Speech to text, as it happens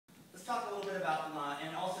bit about them,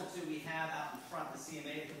 and also too, we have out in front the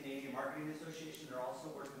CMA, the Canadian Marketing Association. They're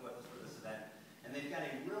also working with us for this event, and they've got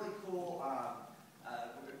a really cool,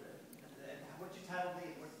 what'd you title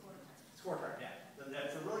the scorecard? Yeah,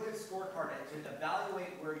 that's a really good scorecard to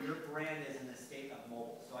evaluate where your brand is in the state of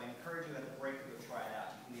mobile. So I encourage you at the break to go try it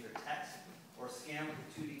out. You can either text or scan with the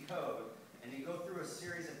 2D code, and you go through a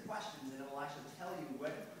series of questions, and it will actually tell you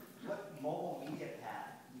what mobile media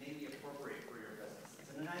pad may be appropriate for your business.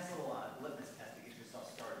 It's a nice little litmus test to get yourself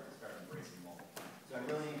started to start embracing mobile. So I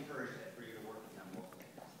really encourage it for you to work with them locally.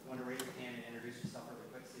 You want to raise your hand and introduce yourself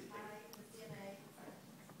really quick? See if the CMA.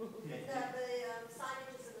 okay. The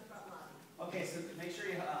signage is in the front lobby. Okay, so make sure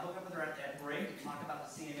you hook up with her at break, talk about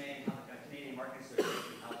the CMA and how the Canadian Marketing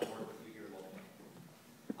Association and how to work with you here locally.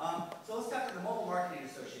 So let's talk about the Mobile Marketing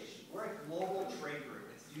Association. We're a global trade group.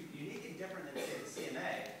 It's unique and different than, say, the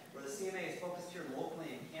CMA, where the CMA is focused here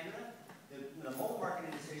locally in Canada. The Mobile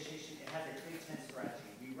Marketing Association, it has a Big Ten strategy.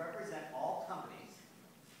 We represent all companies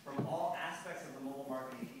from all aspects of the mobile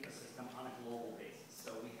marketing ecosystem on a global basis.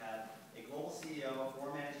 So we have a global CEO,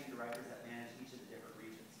 4 managing directors that manage each of the different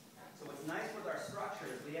regions. So what's nice with our structure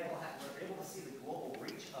is we're able to see the global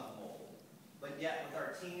reach of mobile, but yet with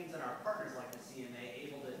our teams and our partners like the CMA,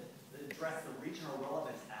 able to address the regional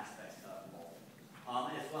relevance aspects of mobile,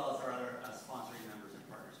 as well as our other sponsoring members and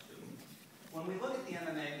partners too. When we look at the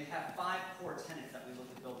MMA, we have 5 core tenets that we look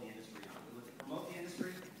to build the industry on. We look to promote the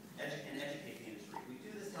industry and educate the industry. We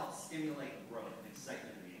do this to help stimulate growth and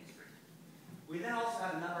excitement in the industry. We then also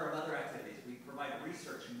have a number of other activities. We provide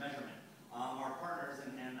research and measurement. Our partners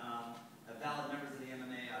and valid members of the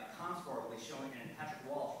MMA, Comscore will be showing, and Patrick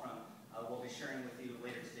Walsh will be sharing with you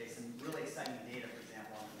later today some really exciting data, for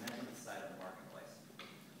example, on the measurement side of the marketplace.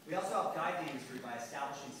 We also help guide the industry by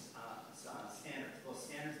establishing standards, both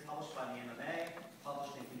standards published by the MMA,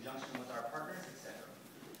 published in conjunction with our partners, etc.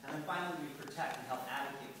 And then finally, we protect and help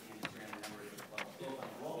advocate the industry on a number of different levels, both on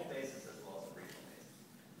a global basis as well as a regional basis.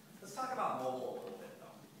 Let's talk about mobile a little bit,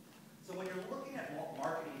 though. So when you're looking at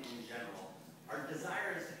marketing in general, our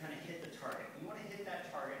desire is to kind of hit the target. We want to hit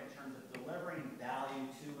that target in terms of delivering value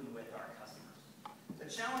to and with our customers. The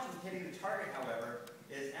challenge with hitting the target, however,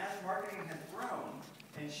 is as marketing has grown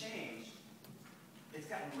and changed, it's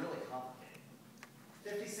gotten really complicated.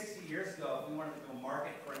 50, 60 years ago, if we wanted to go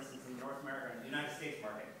market, for instance, in North America, in the United States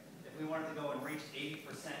market, if we wanted to go and reach 80%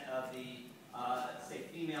 of the, say,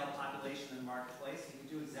 female population in the marketplace, you could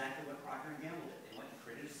do exactly what Procter & Gamble did. They went and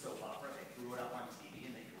created a soap opera, they threw it up on TV,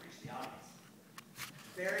 and they could reach the audience.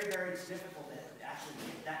 Very, very difficult to actually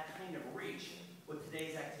get that kind of reach with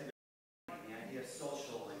today's activity. The idea of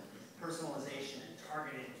social and personalization and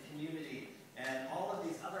targeted community and all of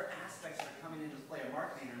these other aspects that are coming into play of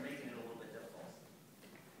marketing are making it a little bit difficult.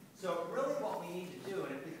 So really what we need to do,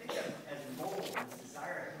 and if we think of as mobile and this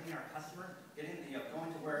desire of hitting our customer, getting,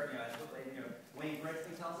 going to where, as Wayne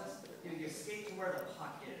Gretzky tells us, you skate to where the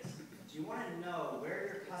puck is. So you want to know where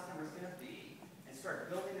your customer is going to be and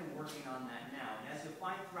start building and working on that now. And as you'll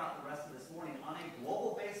find throughout the rest of this morning, on a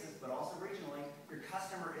global basis, but also regionally, your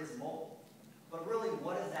customer is mobile. But really,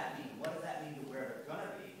 what does that mean? What does that mean to where they're going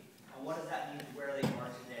to be? And what does that mean to where they are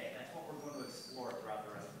today? That's what we're going to explore throughout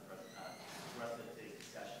the rest of today's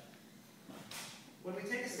discussion. When we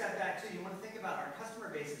take a step back, too, you want to think about our customer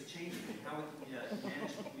base is changing and how we can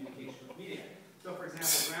manage communication with media. So, for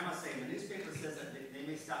example, Grandma's saying the newspaper says that they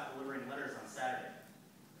may stop delivering letters on Saturday.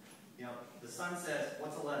 The son says,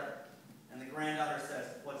 what's a letter? And the granddaughter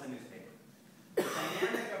says, what's a newspaper? The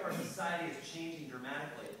dynamic of our society is changing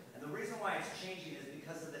dramatically. And the reason why it's changing is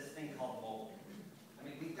because of this thing called mobile. I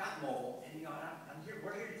mean, we've got mobile, and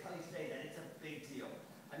we're here to tell you today that it's a big deal.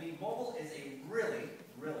 I mean, mobile is a really,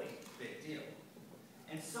 really big deal.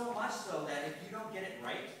 And so much so that if you don't get it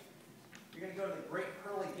right, you're going to go to the great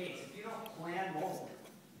pearly gates. If you don't plan mobile,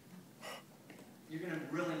 you're going to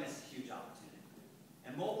really miss a huge opportunity.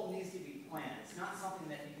 And mobile needs to be planned. It's not something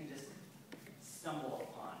that you can just stumble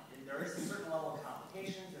upon. And there is a certain level of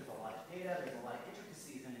complications, there's a lot of data, there's a lot of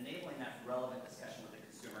intricacies in enabling that relevant discussion with the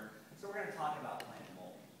consumer. So we're going to talk about planning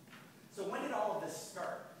mobile. So when did all of this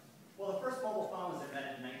start? Well, the first mobile phone was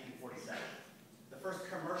invented in 1947. The first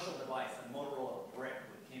commercial device, a Motorola brick,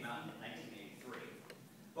 came out in 1983.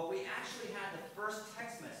 But we actually had the first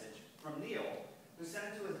text message from Neil, who sent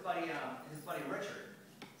it to his buddy Richard.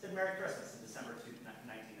 Said Merry Christmas in December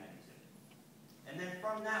 1992. And then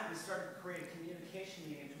from that, we started to create a communication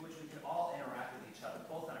medium to which we could all interact with each other,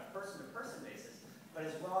 both on a person-to-person basis, but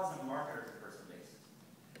as well as a marketer-to-person basis.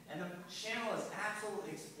 And the channel has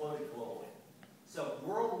absolutely exploded globally. So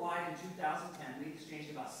worldwide in 2010, we exchanged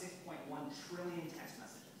about 6.1 trillion text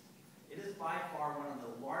messages. It is by far one of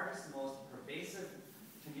the largest, most pervasive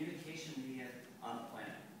communication media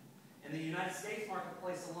United States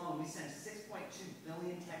marketplace alone, we send 6.2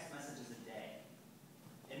 billion text messages a day.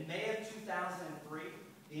 In May of 2003,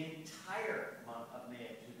 the entire month of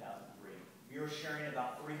May of 2003, we were sharing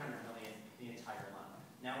about 300 million the entire month.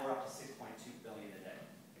 Now we're up to 6.2 billion a day.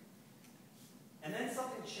 And then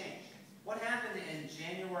something changed. What happened in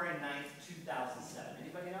January 9th, 2007?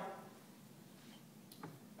 Anybody know?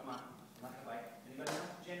 Come on, I'm not gonna bite. Anybody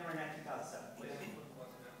know? January 9th, 2007. Please.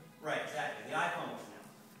 Right, exactly. The iPhone was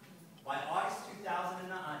announced. By August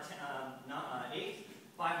 2008,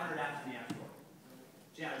 500 apps in the App Store.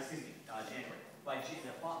 January. By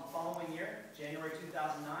the following year, January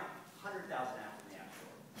 2009, 100,000 apps in the App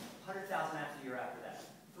Store. 100,000 apps a year after that.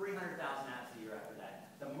 300,000 apps a year after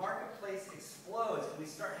that. The marketplace explodes, and we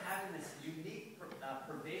start having this unique,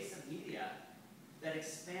 pervasive media that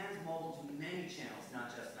expands mobile to many channels,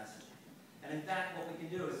 not just messaging. And in fact, what we can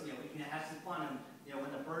do is, we can have some fun, and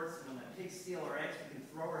when the pigs steal our eggs, we can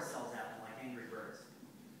throw ourselves at them like angry birds.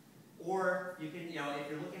 Or you can, if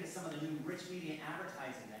you're looking at some of the new rich media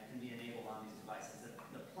advertising that can be enabled on these devices,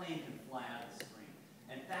 the plane can fly out of the screen.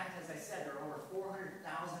 In fact, as I said, there are over 400,000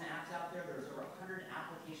 apps out there. There's over 100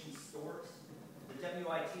 application stores. The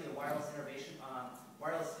WIT, the Wireless Innovation,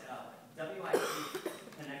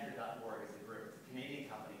 WITconnector.org is the group. It's a Canadian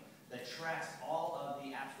company that tracks all of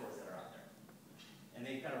the app stores that are out there. And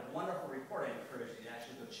they've got a wonderful report. I encourage you to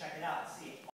actually go check it out.